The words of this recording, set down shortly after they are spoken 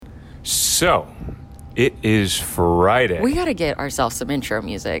So, it is Friday. We got to get ourselves some intro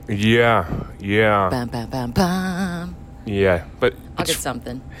music. Yeah. Bam, bam, bam, bam. Yeah, but I'll get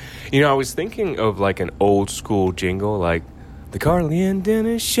something. You know, I was thinking of like an old school jingle, like the Carly and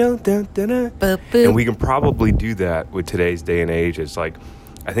Dennis show, da, da, da. And we can probably do that with today's day and age. It's like,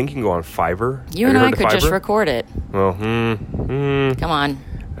 I think you can go on Fiverr. You and I could just record it. Well, Come on.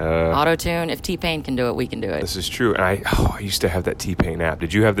 Auto-tune. If T-Pain can do it, we can do it. This is true. And I used to have that T-Pain app.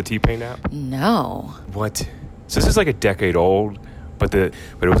 Did you have the T-Pain app? No. What? So this is like a decade old, but it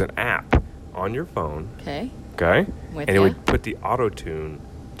was an app on your phone. Okay. And it would put the auto-tune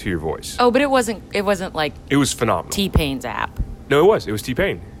to your voice. Oh, but it wasn't like It was phenomenal. T-Pain's app. No, it was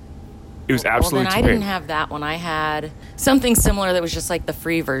T-Pain. It was absolutely Well, then T-Pain. I didn't have that one. I had something similar that was just like the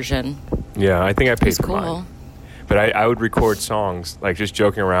free version. Yeah, I think I paid It's for cool. mine. But I would record songs, like just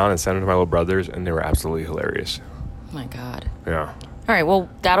joking around and send them to my little brothers, and they were absolutely hilarious. Oh, my God. Yeah. All right, well,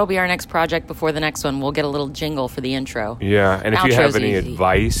 that'll be our next project before the next one. We'll get a little jingle for the intro. Yeah, and if you Outro's have any easy.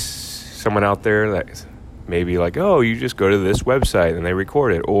 advice, someone out there that maybe like, oh, you just go to this website and they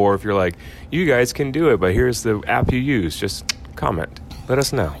record it. Or if you're like, you guys can do it, but here's the app you use, just comment. Let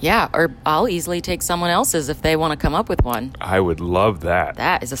us know. Yeah, or I'll easily take someone else's if they want to come up with one. I would love that.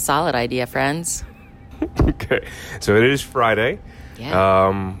 That is a solid idea, friends. Okay, so it is Friday.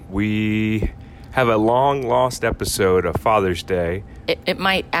 Yeah. We have a long lost episode of Father's Day. It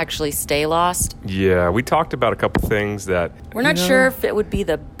might actually stay lost. Yeah, we talked about a couple things that... We're not sure if it would be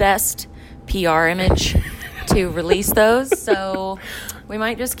the best PR image to release those, so we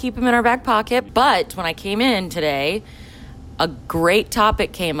might just keep them in our back pocket. But when I came in today, a great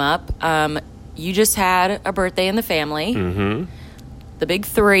topic came up. You just had a birthday in the family. Mm-hmm. The big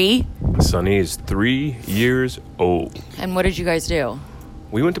 3. Sonny is 3 years old. And what did you guys do?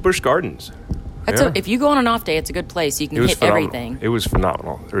 We went to Busch Gardens. Yeah. If you go on an off day, it's a good place. You can hit phenomenal. everything. It was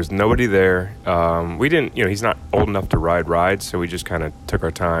phenomenal. There was nobody there. We didn't, he's not old enough to ride rides, so we just kind of took our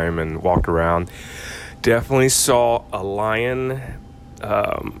time and walked around. Definitely saw a lion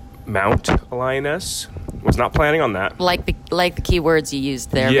mount a lioness. Was not planning on that. Like the keywords you used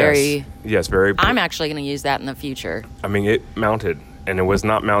there. Yes, very. I'm actually going to use that in the future. I mean, it mounted, and it was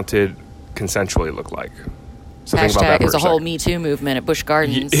not mounted consensually, it looked like. So think about that Hashtag for is a second. whole Me Too movement at Busch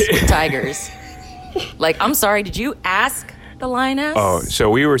Gardens with tigers. Like, I'm sorry, did you ask the lioness? Oh, so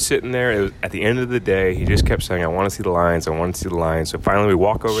we were sitting there. It was, at the end of the day, he just kept saying, I want to see the lions. I want to see the lions. So finally we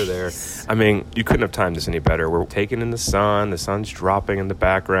walk over there. I mean, you couldn't have timed this any better. We're taking in the sun. The sun's dropping in the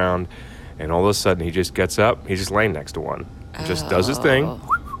background. And all of a sudden, he just gets up. He's just laying next to one. Just does his thing.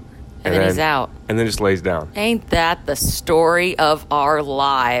 And then he's out. And then just lays down. Ain't that the story of our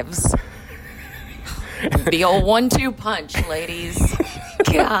lives? The old 1-2 punch, ladies.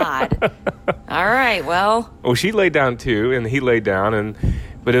 God. All right, well, she laid down too, and he laid down,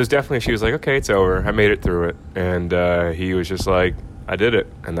 but it was definitely, she was like, okay, it's over. I made it through it. And he was just like, I did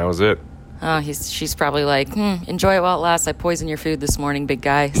it, and that was it. She's probably like, enjoy it while it lasts. I poisoned your food this morning, big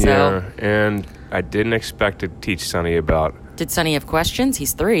guy. So. Yeah, and I didn't expect to teach Sonny about... Did Sonny have questions?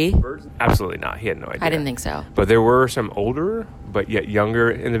 He's 3. Absolutely not. He had no idea. I didn't think so. But there were some older, but yet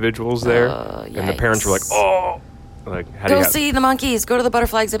younger individuals there. And the parents were like, oh! Like, Go see the monkeys. Go to the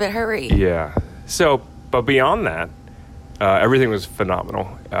butterfly exhibit. Hurry. Yeah. So, but beyond that, everything was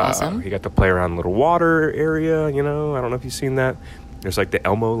phenomenal. Awesome. He got to play around the little water area, I don't know if you've seen that. There's like the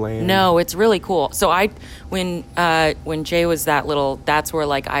Elmo land. No, it's really cool. So when Jay was that little, that's where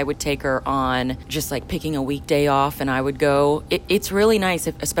like I would take her on just like picking a weekday off, and I would go. It's really nice,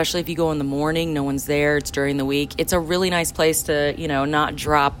 especially if you go in the morning, no one's there. It's during the week. It's a really nice place to not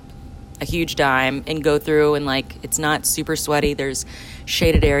drop a huge dime and go through, and like it's not super sweaty. There's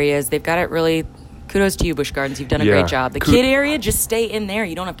shaded areas. They've got it really. Kudos to you, Busch Gardens. You've done a great job. The kid area, just stay in there.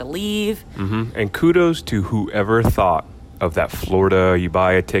 You don't have to leave. Mm-hmm. And kudos to whoever thought of that Florida, you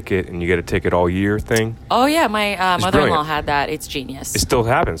buy a ticket and you get a ticket all year thing. Oh, yeah. My mother-in-law brilliant. had that. It's genius. It still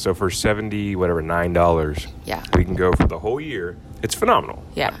happens. So for $9, yeah, we can go for the whole year. It's phenomenal.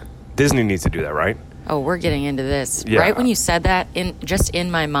 Yeah. Disney needs to do that, right? Oh, we're getting into this. Yeah. Right when you said that,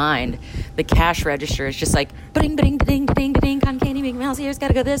 in my mind, the cash register is just like, ba-ding, ba-ding, ba-ding, ba-ding, ba-ding, cotton candy, Mickey Mouse ears,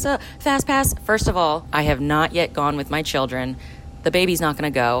 gotta go this, fast pass. First of all, I have not yet gone with my children. The baby's not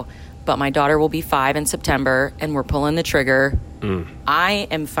gonna go, but my daughter will be 5 in September, and we're pulling the trigger. I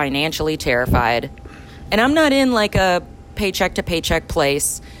am financially terrified. And I'm not in like a paycheck to paycheck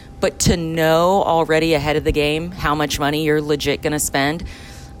place, but to know already ahead of the game how much money you're legit gonna spend.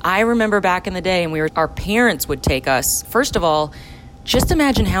 I remember back in the day, and our parents would take us. First of all, just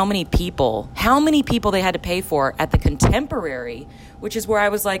imagine how many people they had to pay for at the Contemporary, which is where I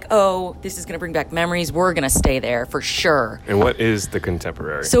was like, oh, this is going to bring back memories. We're going to stay there for sure. And what is the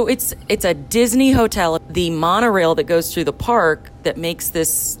Contemporary? So it's a Disney hotel. The monorail that goes through the park that makes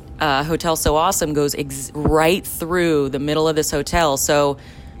this hotel so awesome goes right through the middle of this hotel. So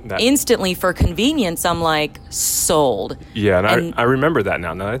instantly, for convenience, I'm like, sold. Yeah, and I remember that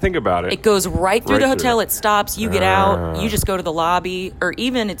now. Now that I think about it. It goes right through the hotel. It stops. You get out. You just go to the lobby. Or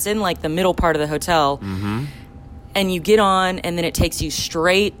even it's in like the middle part of the hotel. Mm-hmm. And you get on, and then it takes you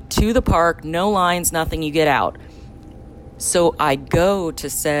straight to the park. No lines, nothing. You get out. So I go to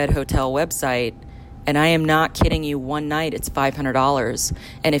said hotel website, and I am not kidding you. One night, it's $500.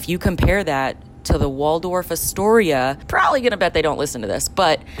 And if you compare that to the Waldorf Astoria, probably going to bet they don't listen to this,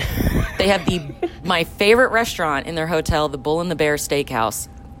 but they have my favorite restaurant in their hotel, the Bull and the Bear Steakhouse.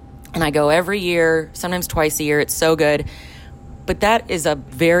 And I go every year, sometimes twice a year. It's so good. But that is a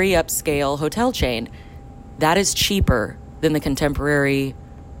very upscale hotel chain. That is cheaper than the Contemporary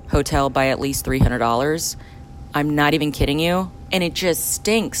Hotel by at least $300. I'm not even kidding you. And it just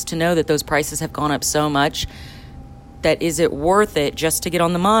stinks to know that those prices have gone up so much. That is it worth it just to get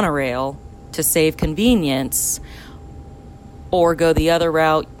on the monorail to save convenience, or go the other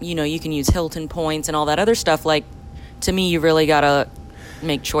route? You know, you can use Hilton points and all that other stuff. Like, to me, you really got to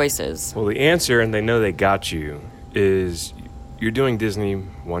make choices. Well, the answer, and they know they got you, is you're doing Disney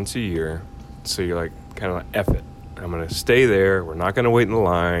once a year. So you're like, kind of like, F it. I'm going to stay there. We're not going to wait in the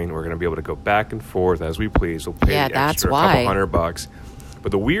line. We're going to be able to go back and forth as we please. We'll pay the extra couple $100.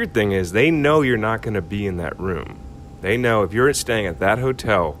 But the weird thing is they know you're not going to be in that room. They know if you're staying at that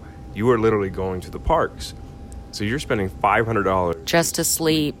hotel, you are literally going to the parks. So you're spending $500. Just to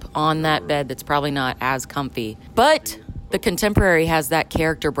sleep on that bed that's probably not as comfy. But the Contemporary has that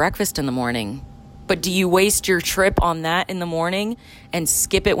character breakfast in the morning. But do you waste your trip on that in the morning and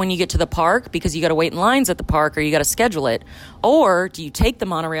skip it when you get to the park because you got to wait in lines at the park or you got to schedule it? Or do you take the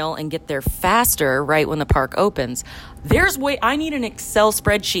monorail and get there faster right when the park opens? I need an Excel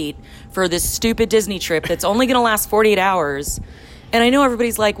spreadsheet for this stupid Disney trip that's only going to last 48 hours. And I know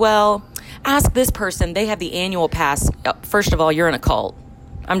everybody's like, well, ask this person. They have the annual pass. First of all, you're in a cult.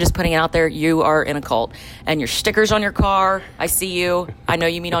 I'm just putting it out there. You are in a cult. And your stickers on your car. I see you. I know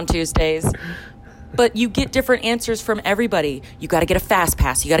you meet on Tuesdays. But you get different answers from everybody. You got to get a fast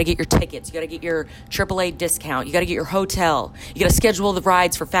pass. You got to get your tickets. You got to get your AAA discount. You got to get your hotel. You got to schedule the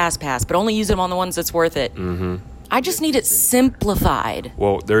rides for fast pass, but only use them on the ones that's worth it. Mm-hmm. I just need it simplified.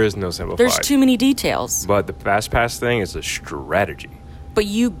 Well, there is no simplified. There's too many details. But the fast pass thing is a strategy. But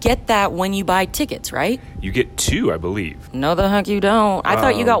you get that when you buy tickets, right? You get two, I believe. No, the heck you don't. I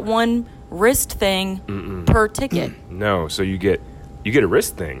thought you got one wrist thing per ticket. No, so you get a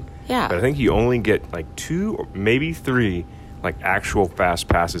wrist thing. Yeah. But I think you only get like 2 or maybe 3 like actual fast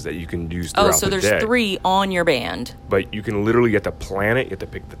passes that you can use throughout the day. Oh, so there's 3 on your band. But you can literally get to plan it. You have to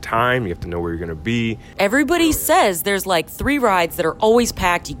pick the time. You have to know where you're going to be. Everybody says there's like 3 rides that are always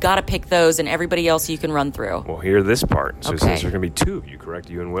packed. You got to pick those, and everybody else you can run through. Well, hear this part. So okay. Since there's going to be 2 of you, correct?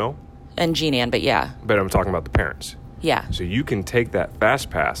 You and Will? And Jean Ann, but yeah. But I'm talking about the parents. Yeah. So you can take that fast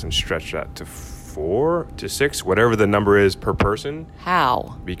pass and stretch that to 4 to 6, whatever the number is per person.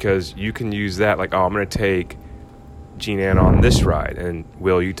 How? Because you can use that like, oh, I'm going to take Jean Ann on this ride, and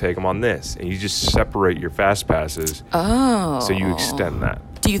Will, you take them on this. And you just separate your fast passes. Oh. So you extend that.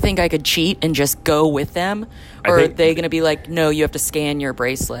 Do you think I could cheat and just go with them? Or are they going to be like, no, you have to scan your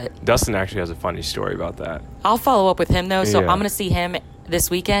bracelet? Dustin actually has a funny story about that. I'll follow up with him, though. So Yeah. I'm going to see him this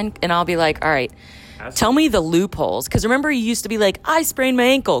weekend, and I'll be like, all right, tell me the loopholes. Because remember, you used to be like, I sprained my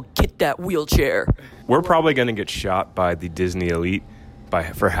ankle. Get that wheelchair. We're probably going to get shot by the Disney elite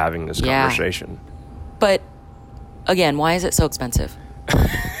for having this conversation. But, again, why is it so expensive?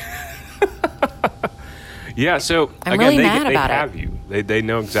 Yeah, so I'm again, really mad they about have it. you. They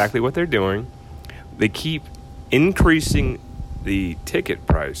know exactly what they're doing. They keep increasing the ticket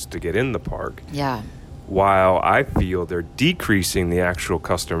price to get in the park. Yeah. While I feel they're decreasing the actual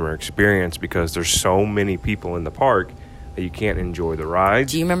customer experience because there's so many people in the park that you can't enjoy the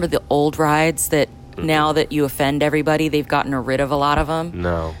rides. Do you remember the old rides that now that you offend everybody, they've gotten rid of a lot of them?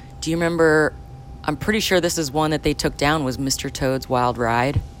 No. Do you remember, I'm pretty sure this is one that they took down, was Mr. Toad's Wild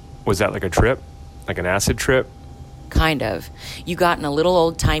Ride? Was that like a trip? Like an acid trip? Kind of. You got in a little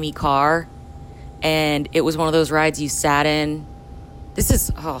old-timey car, and it was one of those rides you sat in. This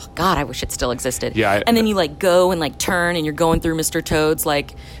is, oh, God, I wish it still existed. Yeah. And then you, like, go and, like, turn, and you're going through Mr. Toad's.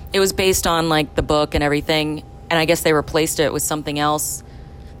 Like, it was based on, like, the book and everything, and I guess they replaced it with something else.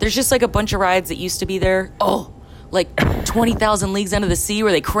 There's just, like, a bunch of rides that used to be there. Oh, like 20,000 Leagues Under the Sea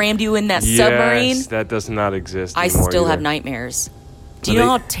where they crammed you in that submarine. Yes, that does not exist I anymore still either. have nightmares. Do you know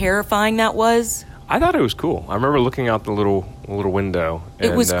how terrifying that was? I thought it was cool. I remember looking out the little window.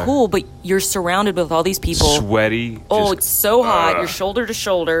 It was cool, but you're surrounded with all these people. Sweaty. Oh, it's so hot. You're shoulder to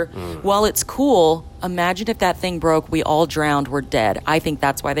shoulder. While it's cool, imagine if that thing broke, we all drowned, we're dead. I think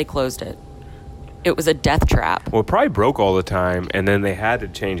that's why they closed it. It was a death trap. Well, it probably broke all the time, and then they had to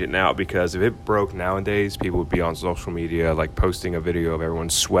change it now because if it broke nowadays, people would be on social media, like posting a video of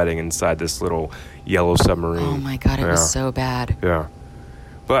everyone sweating inside this little yellow submarine. Oh my God, it was so bad. Yeah.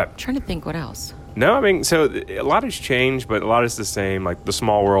 But I'm trying to think what else. no, I mean, so a lot has changed, but a lot is the same. Like the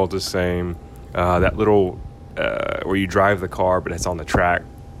small world is the same. That little where you drive the car, but it's on the track,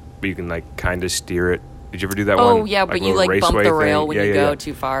 but you can like kind of steer it. Did you ever do that one? Oh yeah, but you like bump the rail when you go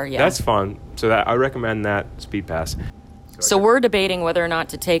too far. Yeah, that's fun. So that I recommend that Speed Pass. So we're debating whether or not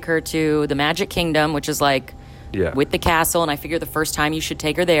to take her to the Magic Kingdom, which is like with the castle, and I figure the first time you should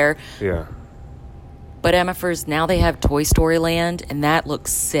take her there. Yeah. But Emma, now they have Toy Story Land, and that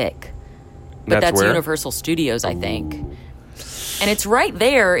looks sick. But that's where? Universal Studios, I think. And it's right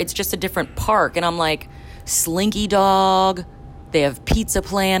there. It's just a different park. And I'm like, Slinky Dog. They have Pizza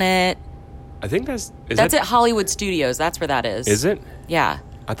Planet. I think that's at Hollywood Studios. That's where that is. Is it? Yeah.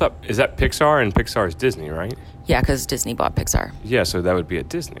 I thought, is that Pixar? And Pixar is Disney, right? Yeah, because Disney bought Pixar. Yeah, so that would be at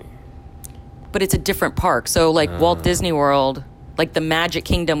Disney. But it's a different park. So like Walt Disney World, like the Magic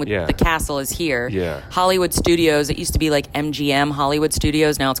Kingdom with the castle is here. Yeah. Hollywood Studios, it used to be like MGM Hollywood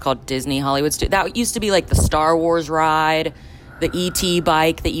Studios. Now it's called Disney Hollywood Studios. That used to be like the Star Wars ride, the E.T.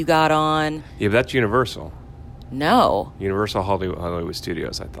 bike that you got on. Yeah, but that's Universal. No. Universal Hollywood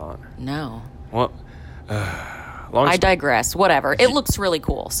Studios, I thought. No. Well, I digress. Whatever. It looks really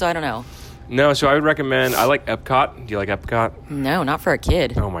cool, so I don't know. No, so I would recommend, I like Epcot. Do you like Epcot? No, not for a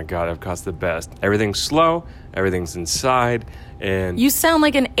kid. Oh my God, Epcot's the best. Everything's slow, everything's inside, and... You sound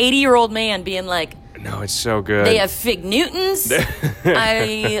like an 80-year-old man being like... No, it's so good. They have Fig Newtons.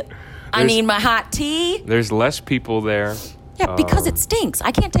 I need my hot tea. There's less people there. Yeah, because it stinks.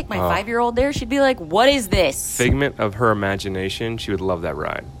 I can't take my 5-year-old there. She'd be like, what is this? Figment of her imagination. She would love that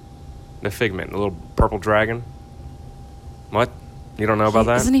ride. The Figment, the little purple dragon. What? You don't know about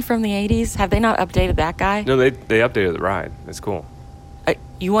that? Isn't he from the 80s? Have they not updated that guy? No, they updated the ride. It's cool.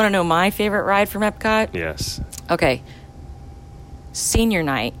 You want to know my favorite ride from Epcot? Yes. Okay. Senior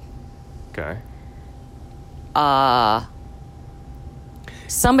night. Okay.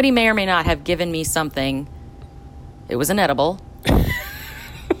 Somebody may or may not have given me something. It was an edible.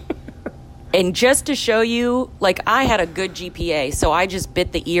 And just to show you, like, I had a good GPA, so I just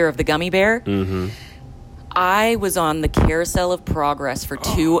bit the ear of the gummy bear. Mm-hmm. I was on the Carousel of Progress for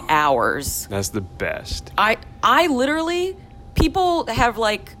 2 hours. That's the best. I literally, people have,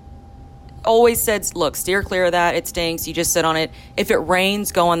 like, always said, look, steer clear of that. It stinks. You just sit on it. If it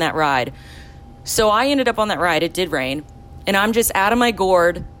rains, go on that ride. So I ended up on that ride. It did rain. And I'm just out of my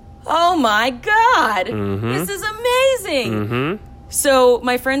gourd. Oh, my God. Mm-hmm. This is amazing. Mm-hmm. So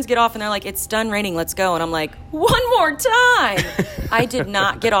my friends get off and they're like, it's done raining, let's go. And I'm like, one more time. I did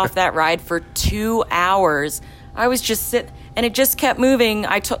not get off that ride for 2 hours. I was just sitting, and it just kept moving.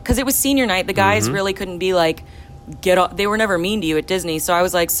 Because it was senior night. The guys really couldn't be like, get off. They were never mean to you at Disney. So I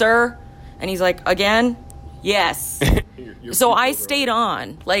was like, sir? And he's like, again? Yes. So I stayed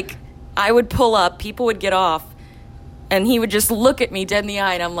on. Like, I would pull up, people would get off, and he would just look at me dead in the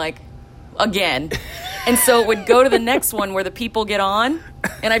eye, and I'm like, again. And so it would go to the next one where the people get on,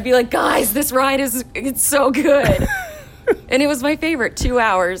 and I'd be like, guys, this ride it's so good. And it was my favorite, 2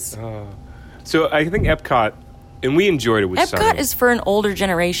 hours. So I think Epcot, and we enjoyed it with Sonny. Epcot is for an older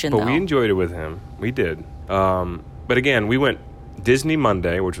generation, But though. we enjoyed it with him. We did. But again, we went Disney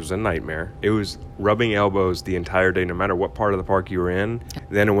Monday, which was a nightmare. It was rubbing elbows the entire day, no matter what part of the park you were in.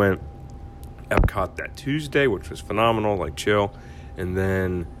 Then it went Epcot that Tuesday, which was phenomenal, like chill. And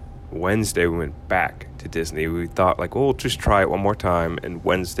then Wednesday we went back to Disney. We thought like, oh, we'll just try it one more time, and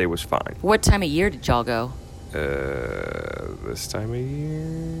Wednesday was fine. What time of year did y'all go? This time of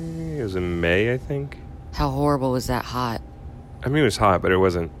year, it was in May, I think. How horrible was that hot? I mean, it was hot, but it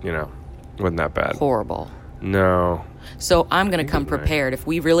wasn't, it wasn't that bad. Horrible. No. So I'm going to come prepared. If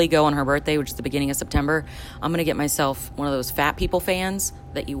we really go on her birthday, which is the beginning of September, I'm going to get myself one of those fat people fans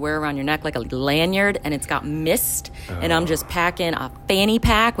that you wear around your neck like a lanyard, and it's got mist. And I'm just packing a fanny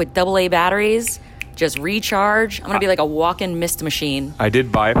pack with AA batteries, just recharge. I'm going to be like a walk-in mist machine. I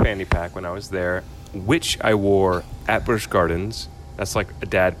did buy a fanny pack when I was there, which I wore at Busch Gardens. That's like a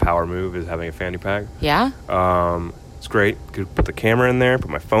dad power move, is having a fanny pack. Yeah? It's great. Could put the camera in there, put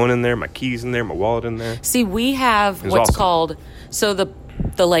my phone in there, my keys in there, my wallet in there. See, we have what's awesome. called, so the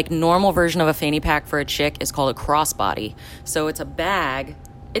like normal version of a fanny pack for a chick is called a crossbody. So it's a bag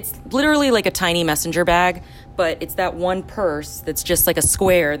It's literally like a tiny messenger bag, but it's that one purse that's just like a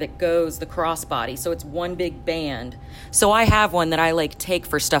square that goes the crossbody. So it's one big band. So I have one that I like take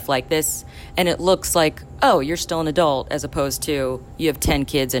for stuff like this, and it looks like, oh, you're still an adult, as opposed to you have 10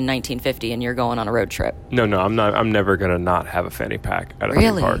 kids in 1950 and you're going on a road trip. No, I'm not. I'm never gonna not have a fanny pack at a theme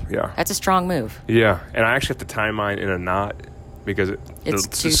Really? park. Yeah, That's a strong move. yeah. And I actually have to tie mine in a knot because It's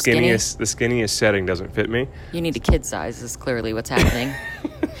the too skinny? skinniest setting doesn't fit me. You need a kid size is clearly what's happening.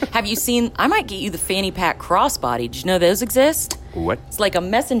 Have you seen, I might get you the fanny pack crossbody. Did you know those exist? What? It's like a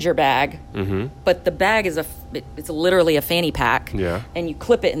messenger bag, but the bag is it's literally a fanny pack. Yeah. And you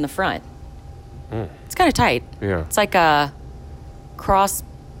clip it in the front. It's kind of tight. Yeah. It's like a cross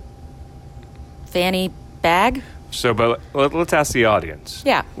fanny bag. So, but let's ask the audience.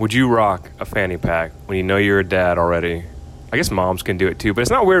 Yeah. Would you rock a fanny pack when you know you're a dad already? I guess moms can do it too, but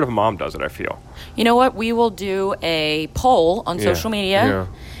it's not weird if a mom does it, I feel. You know what? We will do a poll on social media,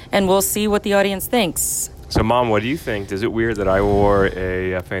 and we'll see what the audience thinks. So, Mom, what do you think? Is it weird that I wore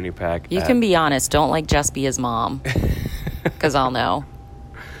a fanny pack? You can be honest. Don't like just be his mom, because I'll know.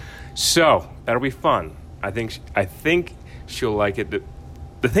 So that'll be fun. I think she'll like it.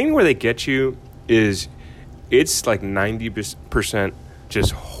 The thing where they get you is it's like 90%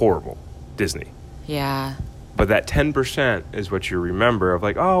 just horrible Disney. Yeah. But that 10% is what you remember of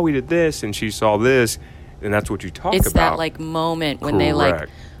like, oh, we did this and she saw this, and that's what you talk about. It's that like moment when they like,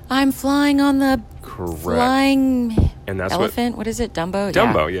 Correct. I'm flying on the flying And that's elephant. What is it? Dumbo?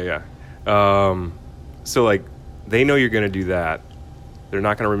 Dumbo, yeah. So like they know you're going to do that. They're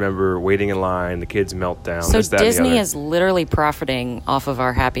not going to remember waiting in line, the kids meltdown. So this, that, and the Disney other. is literally profiting off of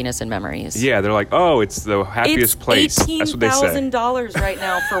our happiness and memories. Yeah, they're like, oh, it's the happiest place. That's what they say. It's $18,000 right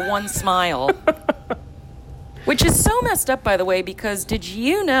now for one smile. Which is so messed up, by the way, because did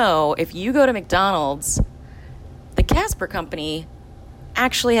you know if you go to McDonald's, the Casper Company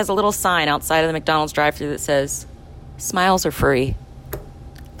actually has a little sign outside of the McDonald's drive-thru that says, smiles are free.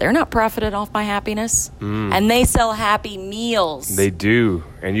 They're not profited off my happiness. And they sell Happy Meals. They do.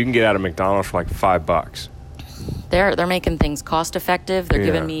 And you can get out of McDonald's for like $5. They're making things cost effective. They're Yeah.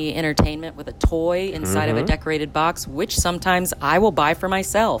 giving me entertainment with a toy inside of a decorated box, which sometimes I will buy for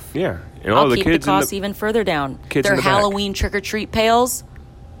myself. Yeah. And I'll all the keep kids the costs even further down. kids Their in the back. Halloween trick-or-treat pails.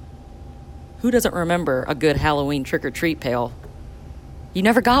 Who doesn't remember a good Halloween trick-or-treat pail? You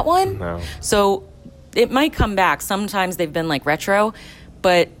never got one? No. So it might come back. Sometimes they've been like retro,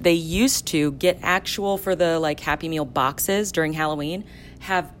 but they used to get actual for the like Happy Meal boxes during Halloween,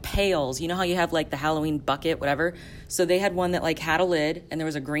 have pails. You know how you have like the Halloween bucket, whatever? So they had one that like had a lid, and there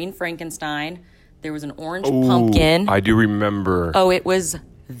was a green Frankenstein. There was an orange pumpkin. I do remember. Oh, it was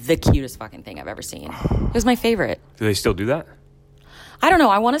the cutest fucking thing I've ever seen. It was my favorite. Do they still do that? I don't know.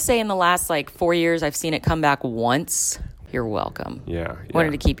 I want to say in the last like 4 years, I've seen it come back once. You're welcome. Yeah.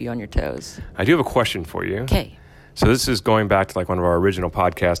 Wanted to keep you on your toes. I do have a question for you. Okay. So this is going back to like one of our original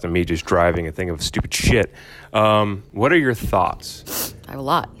podcasts and me just driving and thinking of stupid shit. What are your thoughts? I have a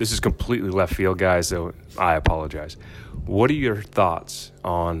lot. This is completely left field, guys, so I apologize. What are your thoughts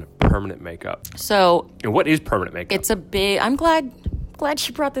on permanent makeup? So And what is permanent makeup? it's a big. I'm glad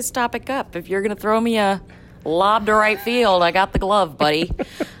she brought this topic up. If you're gonna throw me a lob to right field, I got the glove, buddy.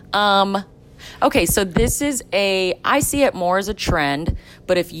 Okay, so this is I see it more as a trend,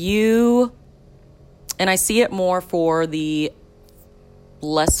 but and I see it more for the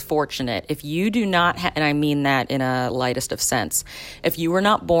less fortunate. If you do not, and I mean that in a lightest of sense, if you were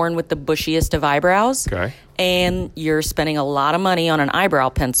not born with the bushiest of eyebrows, Okay. and you're spending a lot of money on an eyebrow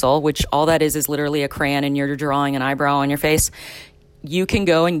pencil, which all that is literally a crayon and you're drawing an eyebrow on your face, you can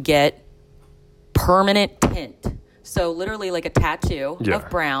go and get permanent tint. So literally like a tattoo of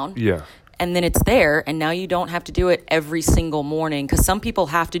brown. Yeah. And then it's there, and now you don't have to do it every single morning, because some people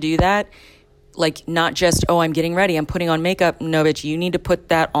have to do that. Like, not just, oh, I'm getting ready, I'm putting on makeup. No, bitch, you need to put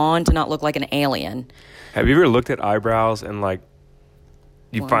that on to not look like an alien. Have you ever looked at eyebrows and like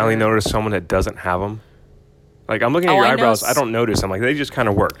you finally notice someone that doesn't have them? Like I'm looking at your eyebrows, I don't notice them. Like they just kind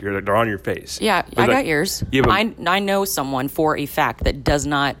of work. They're on your face. Yeah, I got yours. Yeah, but I know someone for a fact that does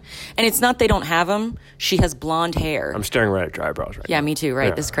not, and it's not they don't have them. She has blonde hair. I'm staring right at your eyebrows right now. Yeah, me too. Right,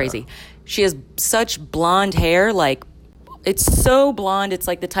 Yeah, this is crazy. She has such blonde hair, like it's so blonde. It's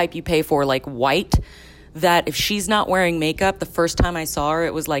like the type you pay for, like white. That if she's not wearing makeup, the first time I saw her,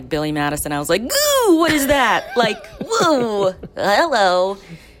 it was like Billy Madison. I was like, "Goo, what is that?" Like, whoa, hello,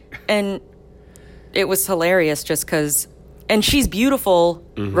 and it was hilarious just because, and she's beautiful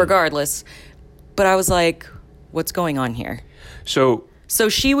regardless. But I was like, what's going on here? So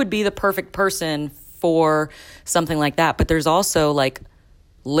she would be the perfect person for something like that. But there's also like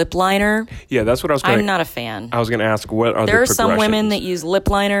lip liner. Yeah, that's what I was going to... I'm not a fan. I was going to ask, what are the There are some women that progressions? use lip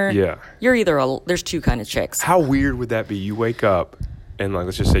liner. Yeah. You're either there's two kind of chicks. How weird would that be? You wake up and, like,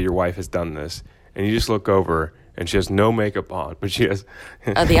 let's just say your wife has done this, and you just look over and she has no makeup on, but she has...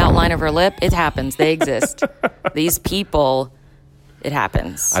 The outline of her lip, it happens. They exist. These people, it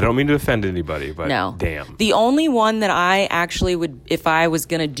happens. I don't mean to offend anybody, but No. damn. The only one that I actually would, if I was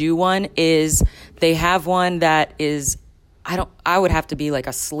going to do one, is they have one that is, I would have to be like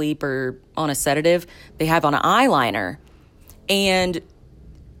asleep or on a sedative. They have on an eyeliner. And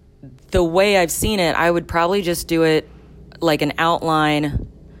the way I've seen it, I would probably just do it like an outline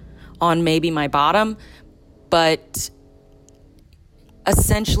on maybe my bottom. But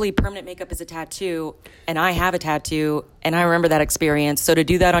essentially, permanent makeup is a tattoo, and I have a tattoo, and I remember that experience. So to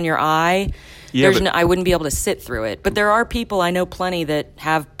do that on your eye, Yeah, I wouldn't be able to sit through it. But there are people, I know plenty, that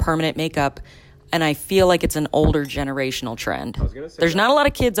have permanent makeup, and I feel like it's an older generational trend. There's not a lot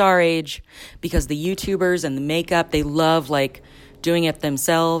of kids our age, because the YouTubers and the makeup, they love like doing it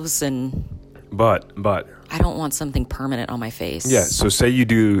themselves, and But I don't want something permanent on my face. yeah, so say you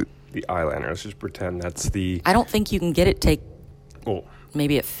do the eyeliner. Let's just pretend that's the... I don't think you can get it Well,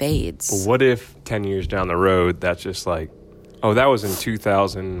 maybe it fades. what if 10 years down the road, that's just like, oh, that was in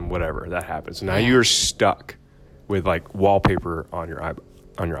 2000, whatever, that happened. So now Yeah. you're stuck with like wallpaper on your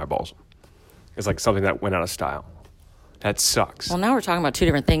eyeballs. It's like something that went out of style. That sucks. Well, now we're talking about two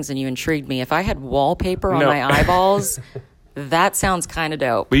different things, and you intrigued me. If I had wallpaper on No. my eyeballs, that sounds kind of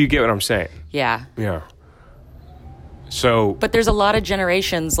dope. But you get what I'm saying. Yeah. Yeah. So, But there's a lot of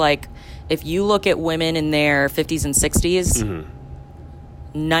generations, like, if you look at women in their 50s and 60s,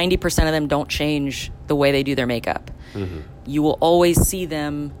 90% of them don't change the way they do their makeup. You will always see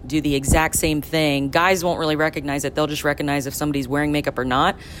them do the exact same thing. Guys won't really recognize it. They'll just recognize if somebody's wearing makeup or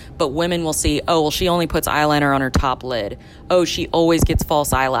not. But women will see, oh, well, she only puts eyeliner on her top lid. Oh, she always gets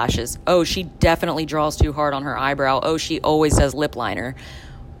false eyelashes. Oh, she definitely draws too hard on her eyebrow. Oh, she always does lip liner.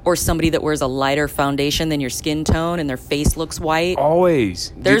 Or somebody that wears a lighter foundation than your skin tone and their face looks white.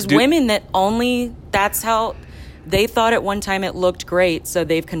 always. There's women that that's how they thought at one time it looked great, so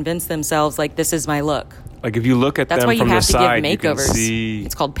they've convinced themselves, like, this is my look. Like, if you look at That's them why you from the have to side, give you can makeovers. see...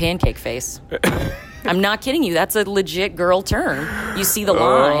 It's called pancake face. I'm not kidding you. That's a legit girl term. You see the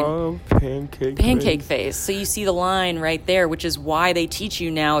line. Oh, pancake Pancake face. So you see the line right there, which is why they teach you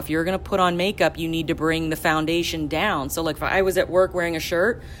now, if you're going to put on makeup, you need to bring the foundation down. So, like, if I was at work wearing a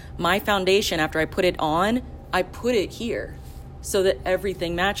shirt, my foundation, after I put it on, I put it here so that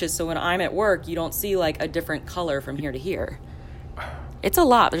everything matches. So when I'm at work, you don't see, like, a different color from here to here. It's a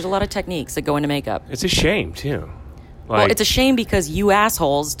lot. There's a lot of techniques that go into makeup. It's a shame, too. Well, it's a shame because you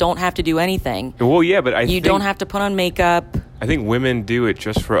assholes don't have to do anything. Well, yeah, but You don't have to put on makeup I think women do it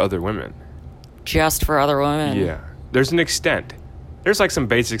just for other women. just for other women. Yeah. There's an extent. There's like some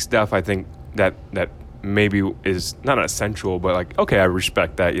basic stuff I think that maybe is not essential, but like, okay, I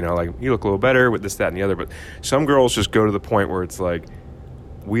respect that, you know, like you look a little better with this, that, and the other. But some girls just go to the point where it's like,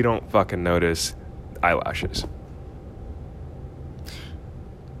 we don't fucking notice eyelashes.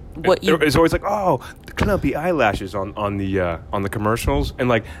 It's always like, oh, the clumpy eyelashes on the commercials, and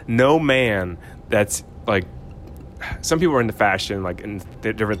like no man that's like, some people are into fashion, like in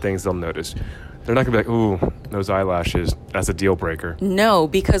different things they'll notice. They're not gonna be like, ooh, those eyelashes, that's a deal breaker. No,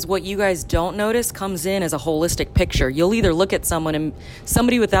 because what you guys don't notice comes in as a holistic picture. You'll either look at someone and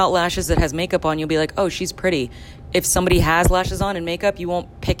somebody without lashes that has makeup on, you'll be like, oh, she's pretty. If somebody has lashes on and makeup, you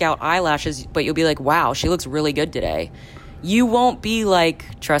won't pick out eyelashes, but you'll be like, wow, she looks really good today. You won't be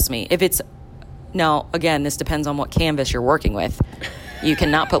like, trust me, if it's, now, again, this depends on what canvas you're working with. You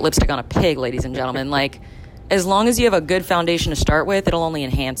cannot put lipstick on a pig, ladies and gentlemen. Like, as long as you have a good foundation to start with, it'll only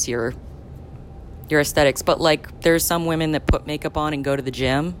enhance your aesthetics. But like, there's some women that put makeup on and go to the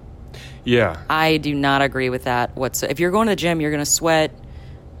gym. Yeah. I do not agree with that. If you're going to the gym, you're going to sweat.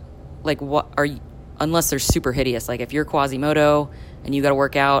 Like, what are you, unless they're super hideous. Like, if you're Quasimodo and you got to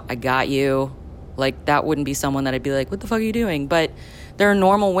work out, I got you. Like, that wouldn't be someone that I'd be like, what the fuck are you doing? But there are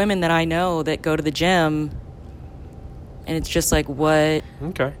normal women that I know that go to the gym, and it's just like, what?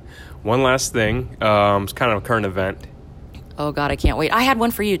 Okay. One last thing. It's kind of a current event. Oh, God, I can't wait. I had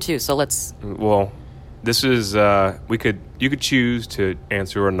one for you, too, so let's... Well, this is, you could choose to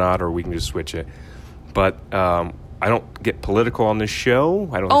answer or not, or we can just switch it. But I don't get political on this show.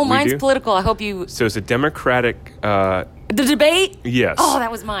 I don't. Oh, think we mine's do. political. I hope you... So it's a Democratic... The debate? Yes. Oh, that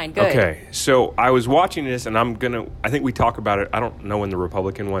was mine. Good. Okay, so I was watching this, and I think we talk about it. I don't know when the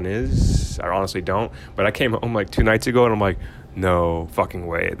Republican one is. I honestly don't. But I came home like 2 nights ago, and I'm like, no fucking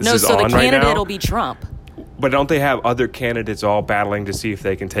way. This is so on the right candidate now. will be Trump. But don't they have other candidates all battling to see if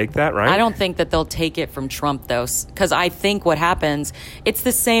they can take that, right? I don't think that they'll take it from Trump, though, because I think what happens, it's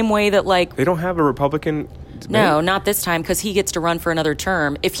the same way that, like... They don't have a Republican... No, not this time, because he gets to run for another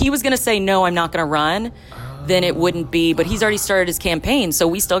term. If he was going to say, no, I'm not going to run, then it wouldn't be. But he's already started his campaign, so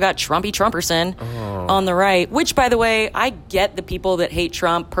we still got Trumpy Trumperson on the right. Which, by the way, I get the people that hate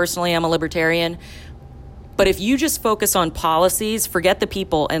Trump. Personally, I'm a libertarian. But if you just focus on policies, forget the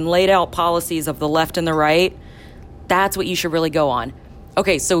people, and laid out policies of the left and the right, that's what you should really go on.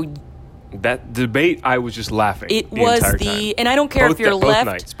 Okay, so... That debate, I was just laughing. It was the, and I don't care if you're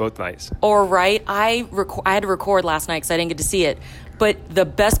left both nights, or right. I had to record last night because I didn't get to see it. But the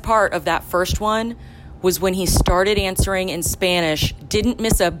best part of that first one was when he started answering in Spanish, didn't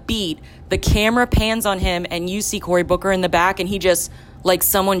miss a beat. The camera pans on him, and you see Cory Booker in the back, and he just, like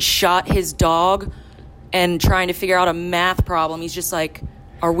someone shot his dog and trying to figure out a math problem. He's just like,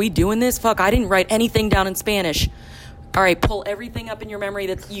 are we doing this? Fuck, I didn't write anything down in Spanish. All right, pull everything up in your memory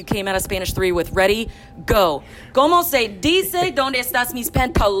that you came out of Spanish 3 with. Ready? Go. ¿Cómo se dice donde estás mis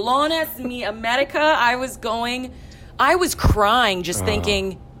pantalones, mi America? I was crying just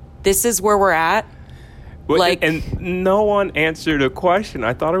thinking, this is where we're at. Well, and no one answered a question.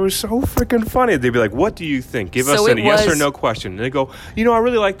 I thought it was so freaking funny. They'd be like, what do you think? Give us a yes or no question. And they go, I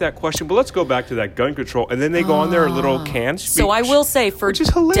really like that question, but let's go back to that gun control. And then they go on their little canned speech. So I will say, for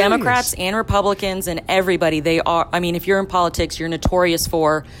Democrats and Republicans and everybody, they are, I mean, if you're in politics, you're notorious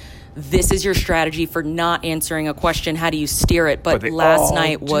for, this is your strategy for not answering a question. How do you steer it? But last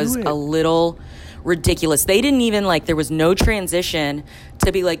night was a little ridiculous. They didn't even, like, there was no transition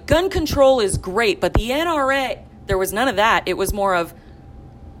to be like, gun control is great, but the NRA, there was none of that. It was more of,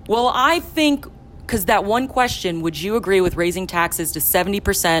 well, I think, because that one question, would you agree with raising taxes to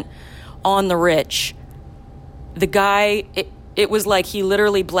 70% on the rich? The guy, it was like he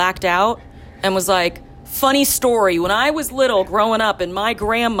literally blacked out and was like, funny story, when I was little growing up, and my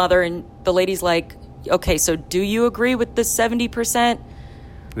grandmother, and the lady's like, okay, so do you agree with the 70%?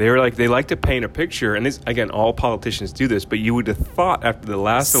 They were like, they like to paint a picture, and this, again, all politicians do this, but you would have thought after the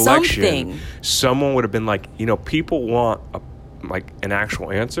last election, someone would have been like, people want an actual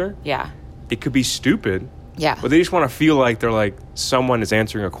answer. Yeah. It could be stupid. Yeah. But they just want to feel like they're like, someone is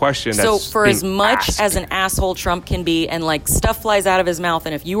answering a question that's So for as much asked. as an asshole Trump can be, and like stuff flies out of his mouth,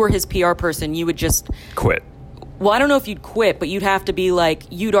 and if you were his PR person, you would just quit. Well, I don't know if you'd quit, but you'd have to be like,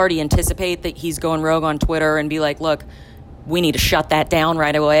 you'd already anticipate that he's going rogue on Twitter and be like, look, we need to shut that down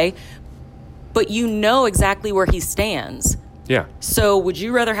right away. But you know exactly where he stands. Yeah. So would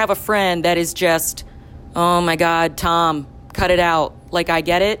you rather have a friend that is just, oh my God, Tom, cut it out, like I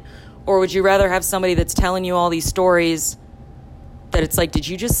get it? Or would you rather have somebody that's telling you all these stories that it's like, did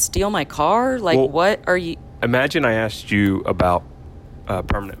you just steal my car? Like, well, what are you... Imagine I asked you about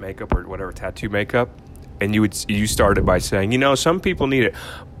permanent makeup or whatever, tattoo makeup, and you started by saying, some people need it.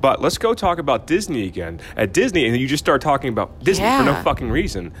 But let's go talk about Disney again. At Disney, and you just start talking about Disney for no fucking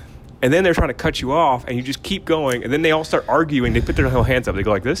reason. And then they're trying to cut you off, and you just keep going. And then they all start arguing. They put their whole hands up. They go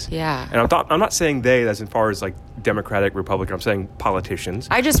like this. Yeah. And I'm not saying they, as far as like Democratic, Republican. I'm saying politicians.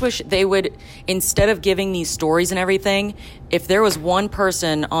 I just wish they would, instead of giving these stories and everything, if there was one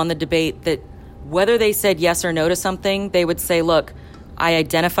person on the debate that, whether they said yes or no to something, they would say, look, I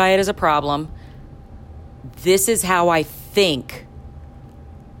identify it as a problem. This is how I think.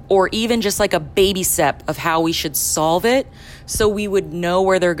 Or even just like a baby step of how we should solve it, so we would know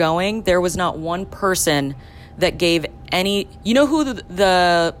where they're going. There was not one person that gave any... You know who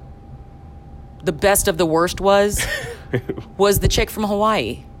the best of the worst was? Was the chick from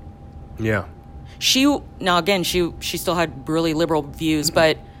Hawaii. Yeah. She still had really liberal views,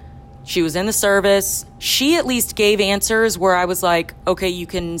 but she was in the service. She at least gave answers where I was like, okay, you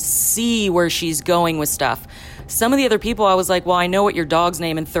can see where she's going with stuff. Some of the other people, I was like, well, I know what your dog's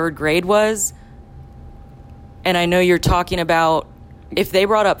name in 3rd grade was. And I know you're talking about, if they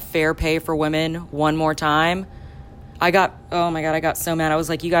brought up fair pay for women one more time, oh my God, I got so mad. I was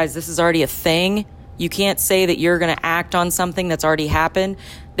like, you guys, this is already a thing. You can't say that you're going to act on something that's already happened.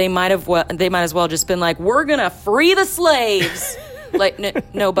 They might as well just been like, we're going to free the slaves.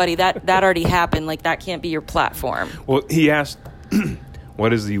 Like, no, buddy, that already happened. Like, that can't be your platform. Well, he asked...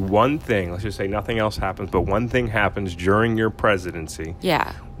 What is the one thing, let's just say nothing else happens, but one thing happens during your presidency?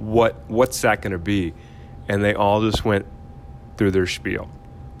 Yeah. What's that going to be? And they all just went through their spiel.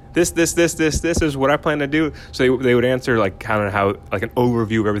 This is what I plan to do. So they would answer like kind of how, like an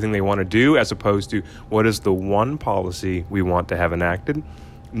overview of everything they want to do, as opposed to what is the one policy we want to have enacted.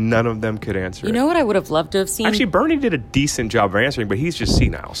 None of them could answer it. You know what I would have loved to have seen? Actually, Bernie did a decent job of answering, but he's just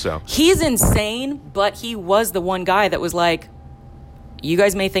senile, so. He's insane, but he was the one guy that was like, you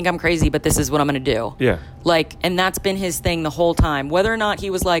guys may think I'm crazy, but this is what I'm going to do. Yeah. Like, and that's been his thing the whole time. Whether or not he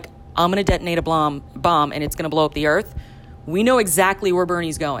was like, I'm going to detonate a bomb and it's going to blow up the earth, we know exactly where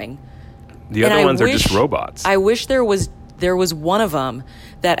Bernie's going. The other ones are just robots. I wish there was one of them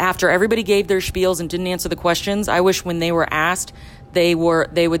that after everybody gave their spiels and didn't answer the questions, I wish when they were asked, they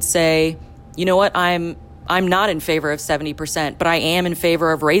would say, you know what, I'm not in favor of 70%, but I am in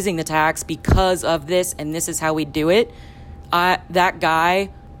favor of raising the tax because of this, and this is how we do it. That guy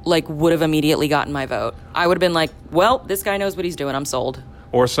like would have immediately gotten my vote. I would have been like, well, this guy knows what he's doing. I'm sold.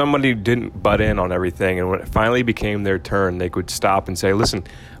 Or somebody didn't butt in on everything, and when it finally became their turn, they could stop and say, listen,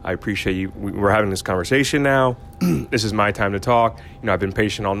 I appreciate you. We're having this conversation now. This is my time to talk. You know, I've been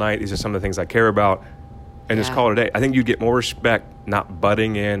patient all night. These are some of the things I care about. And just call it a day. I think you'd get more respect not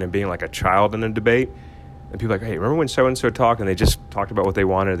butting in and being like a child in a debate. And people are like, hey, remember when so-and-so talked and they just talked about what they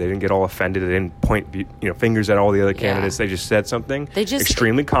wanted? They didn't get all offended. They didn't point fingers at all the other candidates. They just said something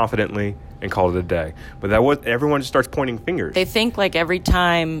extremely confidently and called it a day. But everyone just starts pointing fingers. They think like every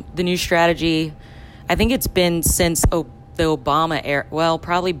time the new strategy, I think it's been since the Obama era, well,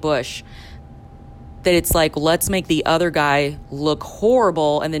 probably Bush, that it's like, let's make the other guy look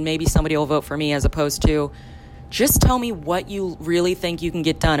horrible and then maybe somebody will vote for me, as opposed to just tell me what you really think you can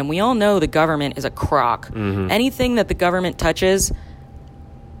get done. And we all know the government is a crock. Mm-hmm. Anything that the government touches,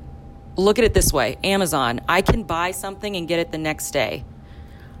 look at it this way. Amazon, I can buy something and get it the next day.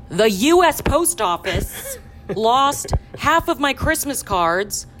 The U.S. Post Office lost half of my Christmas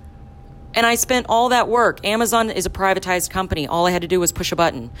cards, and I spent all that work. Amazon is a privatized company. All I had to do was push a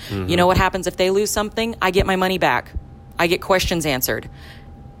button. Mm-hmm. You know what happens if they lose something? I get my money back. I get questions answered.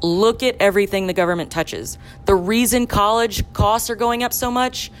 Look at everything the government touches. The reason college costs are going up so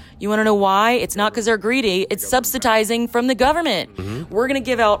much, you want to know why? It's not because they're greedy. It's subsidizing from the government. Mm-hmm. We're going to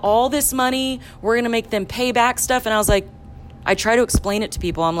give out all this money. We're going to make them pay back stuff. And I was like, I try to explain it to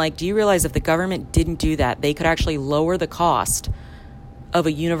people. I'm like, do you realize if the government didn't do that, they could actually lower the cost of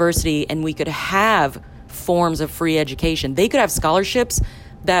a university and we could have forms of free education. They could have scholarships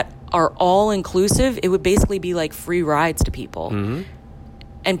that are all inclusive. It would basically be like free rides to people. Mm-hmm.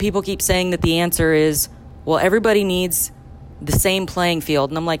 And people keep saying that the answer is, well, everybody needs the same playing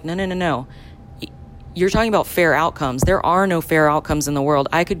field. And I'm like, no. You're talking about fair outcomes. There are no fair outcomes in the world.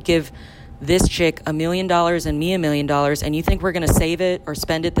 I could give this chick $1 million and me $1 million, and you think we're going to save it or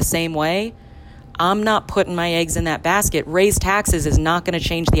spend it the same way? I'm not putting my eggs in that basket. Raised taxes is not going to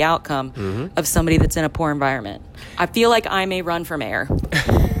change the outcome of somebody that's in a poor environment. I feel like I may run for mayor.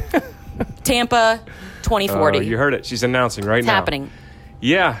 Tampa, 2040. You heard it. She's announcing right now. It's happening.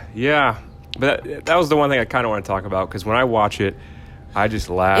 Yeah. But that was the one thing I kind of want to talk about, because when I watch it, I just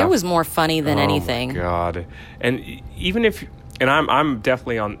laugh. It was more funny than anything. Oh, my God. And even if... And I'm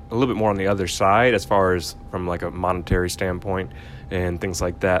definitely a little bit more on the other side as far as from like a monetary standpoint and things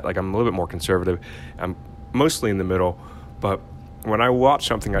like that. Like, I'm a little bit more conservative. I'm mostly in the middle. But when I watch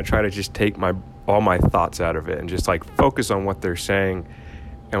something, I try to just take all my thoughts out of it and just like focus on what they're saying.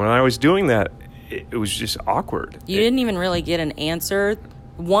 And when I was doing that, it was just awkward. You didn't even really get an answer,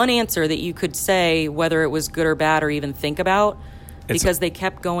 one answer that you could say whether it was good or bad or even think about, because they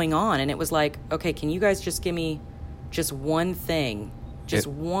kept going on. And it was like, okay, can you guys just give me just one thing,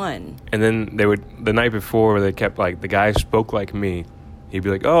 one. And then the night before, they kept like, the guy spoke like me. He'd be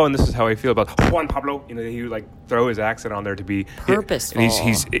like, oh, and this is how I feel about Juan Pablo. He would like throw his accent on there to be purposeful. And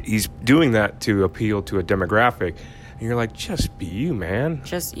he's doing that to appeal to a demographic. And you're like, just be you, man.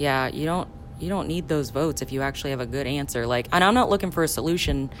 You don't need those votes if you actually have a good answer. Like, and I'm not looking for a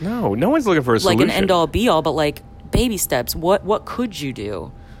solution. No one's looking for a solution. Like an end all be all, but like baby steps. What could you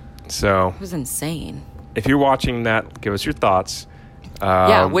do? So it was insane. If you're watching that, give us your thoughts.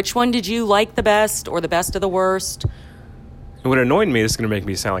 Which one did you like the best or the best of the worst? What annoyed me, this is going to make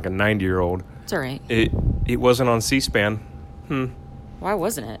me sound like a 90-year-old. It's all right. It wasn't on C-SPAN. Why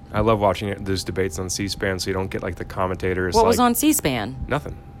wasn't it? I love watching those debates on C-SPAN, so you don't get like the commentators. What was on C-SPAN?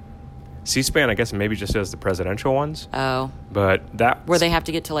 Nothing. C-SPAN, I guess, maybe just as the presidential ones. Oh. But that... Where they have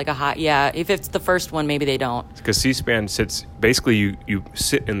to get to like a hot... Yeah, if it's the first one, maybe they don't. Because C-SPAN sits... Basically, you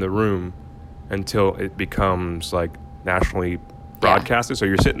sit in the room until it becomes like nationally broadcasted. So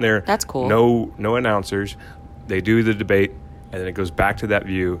you're sitting there. That's cool. No announcers. They do the debate, and then it goes back to that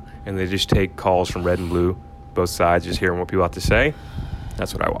view, and they just take calls from red and blue, both sides, just hearing what people have to say.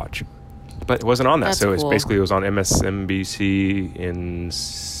 That's what I watch. But it wasn't on that. That's cool. It was on MSNBC in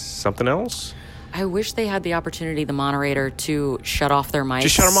something else. I wish they had the opportunity, the moderator, to shut off their mics.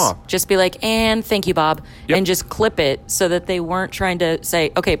 Just shut them off. Just be like, and thank you, Bob. Yep. And just clip it so that they weren't trying to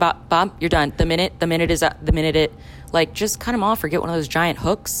say, okay, Bob, you're done. The minute is up. Like, just cut them off or get one of those giant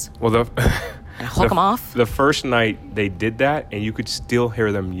hooks. Well, and hook them off. The first night they did that, and you could still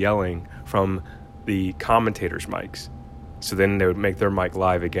hear them yelling from the commentators' mics. So then they would make their mic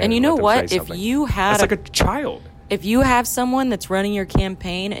live again. And you know what? If you had that's like a child. If you have someone that's running your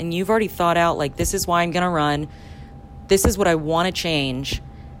campaign and you've already thought out, like, this is why I'm going to run, this is what I want to change,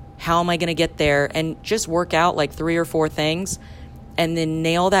 how am I going to get there, and just work out like 3 or 4 things and then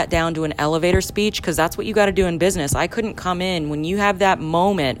nail that down to an elevator speech, because that's what you got to do in business. I couldn't come in when you have that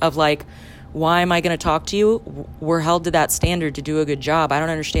moment of like, why am I going to talk to you? We're held to that standard to do a good job. I don't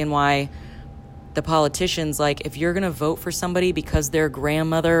understand why the politicians, like, if you're going to vote for somebody because their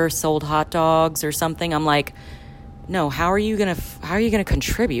grandmother sold hot dogs or something, I'm like, no, how are you gonna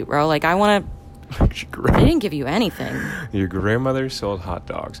contribute, bro? Like, I didn't give you anything. Your grandmother sold hot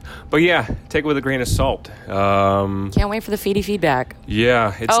dogs. But yeah, take it with a grain of salt. Can't wait for the feedback.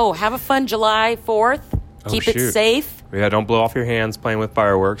 Yeah. Have a fun July 4th. Keep it safe. Yeah, don't blow off your hands playing with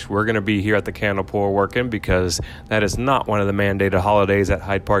fireworks. We're going to be here at the candle pour working because that is not one of the mandated holidays at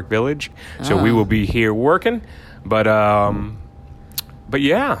Hyde Park Village. So we will be here working. But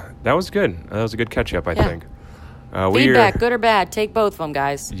yeah, that was good. That was a good catch-up, I think. Feedback, good or bad, take both of them,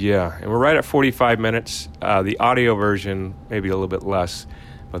 guys. Yeah, and we're right at 45 minutes. The audio version, maybe a little bit less,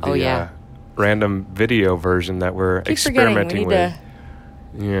 but the random video version that we're experimenting with.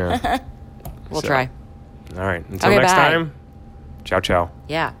 Yeah. We'll try. All right. Until next time, ciao, ciao.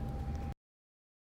 Yeah.